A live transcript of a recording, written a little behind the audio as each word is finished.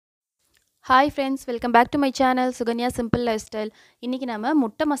Hi friends, welcome back to my channel Suganya Simple Lifestyle. இன்னைக்கு நாம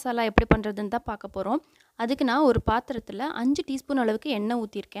முட்டை மசாலா எப்படி பண்றதுன்னு தான் பார்க்க போறோம். அதுக்கு நான் ஒரு பாத்திரத்துல 5 டீஸ்பூன் அளவுக்கு எண்ணெய்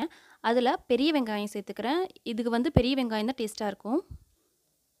ஊத்திருக்கேன். அதுல பெரிய வெங்காயம் சேர்த்துக்கிறேன். இதுக்கு வந்து பெரிய வெங்காயம் தான் டேஸ்டா இருக்கும்.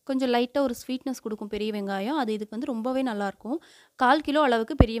 கொஞ்சம் லைட்டா ஒரு ஸ்வீட்னஸ் கொடுக்கும் பெரிய வெங்காயம். அது இதுக்கு வந்து ரொம்பவே நல்லா இருக்கும். 1/4 கிலோ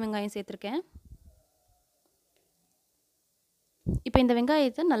அளவுக்கு பெரிய வெங்காயம் சேர்த்திருக்கேன். இப்போ இந்த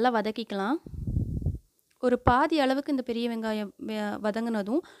வெங்காயத்தை நல்லா வதக்கிக்கலாம். ஒரு பாதி அளவுக்கு இந்த பெரிய வெங்காயம்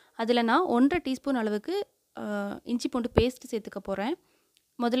வதங்கினதும் அதில் நான் 1.5 டீஸ்பூன் அளவுக்கு இஞ்சி பூண்டு பேஸ்ட் சேர்த்துக்க போகிறேன்.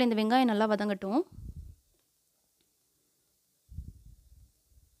 முதல்ல இந்த வெங்காயம் நல்லா வதங்கட்டும்.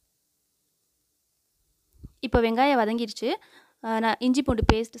 இப்போ வெங்காயம் வதங்கிருச்சு. நான் இஞ்சி பூண்டு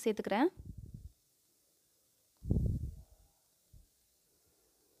பேஸ்ட் சேர்த்துக்கிறேன்.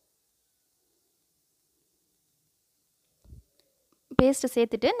 பேஸ்ட்டை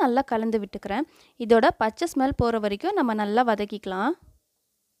சேர்த்துட்டு நல்லா கலந்து விட்டுக்கிறேன். இதோட பச்சை ஸ்மெல் போகிற வரைக்கும் நம்ம நல்லா வதக்கிக்கலாம்.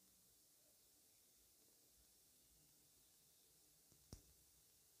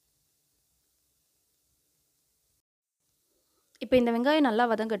 இப்போ இந்த வெங்காயம் நல்லா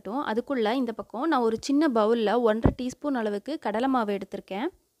வதங்கட்டும். அதுக்குள்ளே இந்த பக்கம் நான் ஒரு சின்ன பவுலில் 1.5 டீஸ்பூன் அளவுக்கு கடலை மாவு எடுத்திருக்கேன்.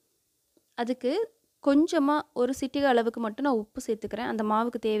 அதுக்கு கொஞ்சமாக ஒரு சிட்டிகை அளவுக்கு மட்டும் நான் உப்பு சேர்த்துக்கிறேன். அந்த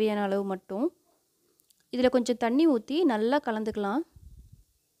மாவுக்கு தேவையான அளவு மட்டும். இதில் கொஞ்சம் தண்ணி ஊற்றி நல்லா கலந்துக்கலாம்.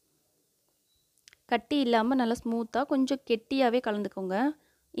 கட்டி இல்லாமல் நல்லா ஸ்மூத்தாக கொஞ்சம் கெட்டியாகவே கலந்துக்கோங்க.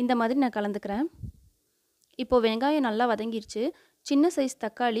 இந்த மாதிரி நான் கலந்துக்கிறேன். இப்போது வெங்காயம் நல்லா வதங்கிருச்சு. சின்ன சைஸ்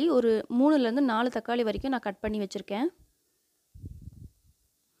தக்காளி ஒரு 3லேருந்து 4 தக்காளி வரைக்கும் நான் கட் பண்ணி வச்சுருக்கேன்.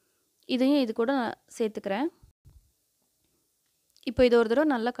 இதையும் இது கூட நான் சேர்த்துக்கிறேன். இப்போ இது ஒரு தடவை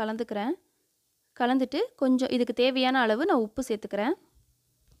நல்லா கலந்துக்கிறேன். கலந்துட்டு கொஞ்சம் இதுக்கு தேவையான அளவு நான் உப்பு சேர்த்துக்கிறேன்.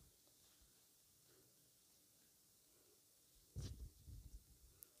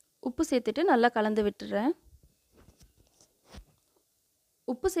 உப்பு சேர்த்துட்டு நல்லா கலந்து விட்டுறேன்.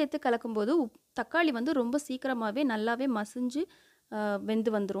 உப்பு சேர்த்து கலக்கும்போது தக்காளி வந்து ரொம்ப சீக்கிரமாகவே நல்லாவே மசிஞ்சு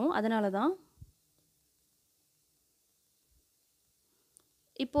வெந்து வந்துடும். அதனால தான்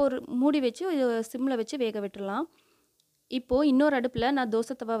இப்போது ஒரு மூடி வச்சு சிம்மில் வச்சு வேக விட்டுடலாம். இப்போது இன்னொரு அடுப்பில் நான்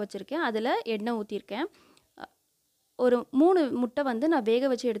தோசை தவா வச்சுருக்கேன். அதில் எண்ணெய் ஊற்றிருக்கேன். ஒரு 3 முட்டை வந்து நான் வேக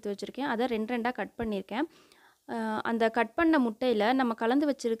வச்சு எடுத்து வச்சுருக்கேன். அதை 2 கட் பண்ணியிருக்கேன். அந்த கட் பண்ண முட்டையில் நம்ம கலந்து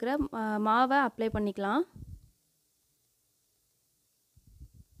வச்சுருக்கிற மாவை அப்ளை பண்ணிக்கலாம்.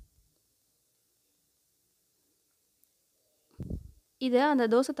 இதை அந்த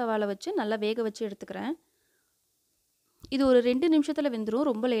தோசை தவாவில் வச்சு நல்லா வேக வச்சு எடுத்துக்கிறேன். இது ஒரு 2 நிமிஷத்தில் வெந்துடும்.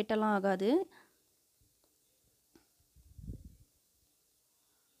 ரொம்ப லேட்டெல்லாம் ஆகாது.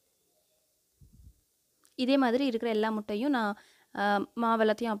 இதே மாதிரி இருக்கிற எல்லா முட்டையும் நான் மாவு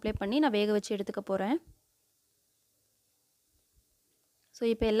எல்லாத்தையும் அப்ளை பண்ணி நான் வேக வச்சு எடுத்துக்க போகிறேன். ஸோ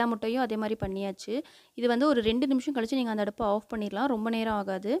இப்போ எல்லா முட்டையும் அதே மாதிரி பண்ணியாச்சு. இது வந்து ஒரு 2 நிமிஷம் கழித்து நீங்கள் அந்த அடுப்பை ஆஃப் பண்ணிடலாம். ரொம்ப நேரம்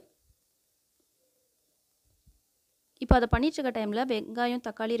ஆகாது. இப்போ அதை பண்ணிட்டுருக்க டைமில் வெங்காயம்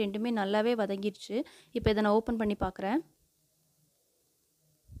தக்காளி ரெண்டுமே நல்லாவே வதங்கிடுச்சு. இப்போ இதை நான் ஓப்பன் பண்ணி பார்க்குறேன்.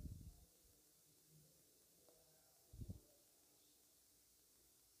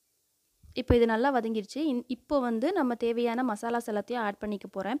 இப்போ இது நல்லா வதங்கிடுச்சு. இப்போ வந்து நம்ம தேவையான மசாலாஸ் எல்லாத்தையும் ஆட் பண்ணிக்க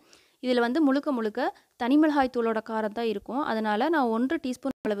போகிறேன். இதில் வந்து முழுக்க தனி மிளகாய் தூளோட காரம் தான் இருக்கும். அதனால் நான் 1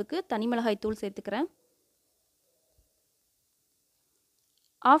 டீஸ்பூன் அளவுக்கு தனி மிளகாய் தூள் சேர்த்துக்கிறேன்.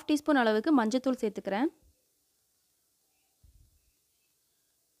 1/2 டீஸ்பூன் அளவுக்கு மஞ்சத்தூள் சேர்த்துக்கிறேன்.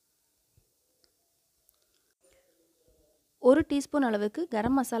 1 டீஸ்பூன் அளவுக்கு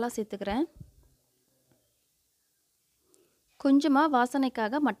கரம் மசாலா சேர்த்துக்கிறேன். கொஞ்சமாக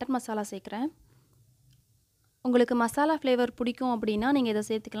வாசனைக்காக மட்டன் மசாலா சேர்க்குறேன். உங்களுக்கு மசாலா ஃப்ளேவர் பிடிக்கும் அப்படின்னா நீங்கள் இதை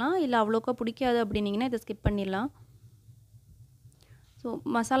சேர்த்துக்கலாம். இல்லை அவ்வளோக்கா பிடிக்காது அப்படின்னீங்கன்னா இதை ஸ்கிப் பண்ணிடலாம். ஸோ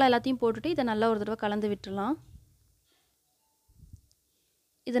மசாலா எல்லாத்தையும் போட்டுட்டு இதை நல்லா ஒரு தடவை கலந்து விட்டுடலாம்.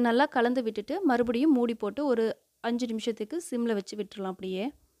 இதை நல்லா கலந்து விட்டுட்டு மறுபடியும் மூடி போட்டு ஒரு 5 நிமிஷத்துக்கு சிம்மில் வச்சு விட்டுடலாம். அப்படியே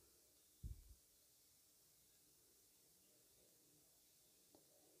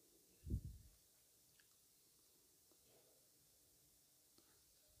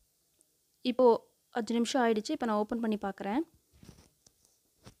இப்போது 5 நிமிஷம் ஆயிடுச்சு. இப்போ நான் ஓப்பன் பண்ணி பார்க்குறேன்.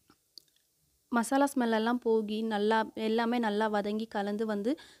 மசாலா ஸ்மெல்லாம் போகி நல்லா எல்லாமே நல்லா வதங்கி கலந்து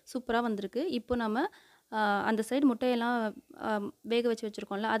வந்து சூப்பராக வந்திருக்கு. இப்போ நம்ம அந்த சைடு முட்டையெல்லாம் வேக வச்சு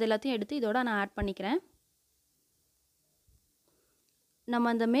வச்சுருக்கோம்ல, அது எல்லாத்தையும் எடுத்து இதோட நான் ஆட் பண்ணிக்கிறேன். நம்ம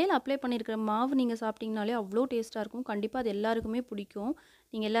அந்த மேலே அப்ளை பண்ணியிருக்கிற மாவு நீங்கள் சாப்பிட்டிங்கனாலே அவ்வளோ டேஸ்ட்டாக இருக்கும். கண்டிப்பாக அது எல்லாருக்குமே பிடிக்கும்.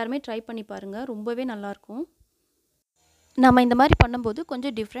 நீங்கள் எல்லாருமே ட்ரை பண்ணி பாருங்கள். ரொம்பவே நல்லாயிருக்கும். நம்ம இந்த மாதிரி பண்ணும்போது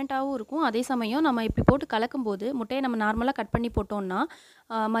கொஞ்சம் டிஃப்ரெண்ட்டாகவும் இருக்கும். அதே சமயம் நம்ம இப்படி போட்டு கலக்கும்போது முட்டையை நம்ம நார்மலாக கட் பண்ணி போட்டோம்னா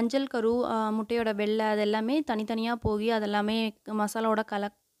மஞ்சள் கரு முட்டையோட வெள்ளை அது எல்லாமே தனித்தனியாக போய் அதெல்லாமே மசாலாவோட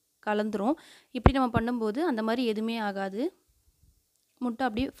கலந்துரும். இப்படி நம்ம பண்ணும்போது அந்த மாதிரி எதுவுமே ஆகாது. முட்டை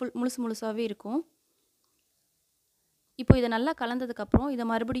அப்படியே முழுசாவே இருக்கும். இப்போ இதை நல்லா கலந்ததுக்கப்புறம் இதை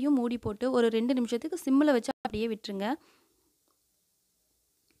மறுபடியும் மூடி போட்டு ஒரு 2 நிமிஷத்துக்கு சிம்மில் வச்சு அப்படியே விட்டுருங்க.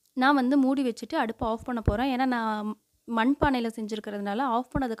 நான் வந்து மூடி வச்சுட்டு அடுப்பை ஆஃப் பண்ண போகிறேன். ஏன்னா நான் மண்பானையில் செஞ்சுருக்கிறதுனால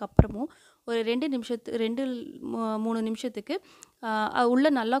ஆஃப் பண்ணதுக்கப்புறமும் ஒரு 3 நிமிஷத்துக்கு உள்ளே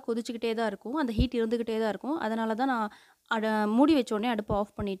நல்லா கொதிச்சுக்கிட்டே தான் இருக்கும். அந்த ஹீட் இருந்துக்கிட்டே தான் இருக்கும். அதனால தான் நான் மூடி வச்ச உடனே அடுப்பை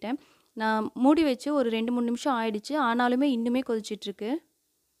ஆஃப் பண்ணிட்டேன். நான் மூடி வச்சு ஒரு 2, 3 நிமிஷம் ஆயிடுச்சு. ஆனாலுமே இன்னுமே கொதிச்சிட்ருக்கு.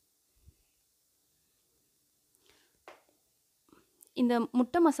 இந்த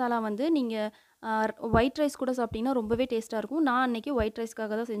முட்டை மசாலா வந்து நீங்கள் ஒயிட் ரைஸ் கூட சாப்பிட்டிங்கன்னா ரொம்பவே டேஸ்ட்டாக இருக்கும். நான் அன்றைக்கி ஒயிட்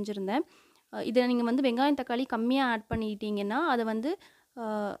ரைஸ்க்காக தான் செஞ்சுருந்தேன். இதை நீங்கள் வந்து வெங்காயம் தக்காளி கம்மியாக ஆட் பண்ணிக்கிட்டிங்கன்னா அதை வந்து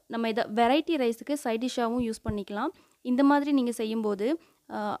நம்ம வெரைட்டி ரைஸுக்கு சைட் டிஷ்ஷாகவும் யூஸ் பண்ணிக்கலாம். இந்த மாதிரி நீங்கள் செய்யும்போது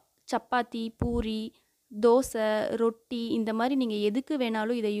சப்பாத்தி, பூரி, தோசை, ரொட்டி இந்த மாதிரி நீங்கள் எதுக்கு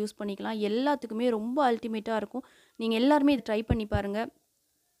வேணாலும் இதை யூஸ் பண்ணிக்கலாம். எல்லாத்துக்குமே ரொம்ப அல்டிமேட்டாக இருக்கும். நீங்கள் எல்லாருமே இதை ட்ரை பண்ணி பாருங்கள்.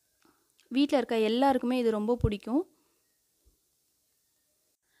 வீட்டில் இருக்க எல்லாருக்குமே இது ரொம்ப பிடிக்கும்.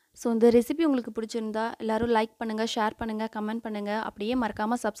 ஸோ இந்த ரெசிபி உங்களுக்கு பிடிச்சிருந்தா எல்லோரும் லைக் பண்ணுங்கள், ஷேர் பண்ணுங்கள், கமெண்ட் பண்ணுங்கள். அப்படியே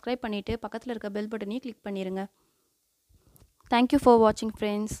மறக்காமல் சப்ஸ்கிரைப் பண்ணிவிட்டு பக்கத்தில் இருக்க பெல் பட்டனையும் கிளிக் பண்ணிடுங்க. தேங்க்யூ ஃபார் வாட்சிங்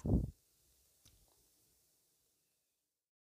ஃப்ரெண்ட்ஸ்.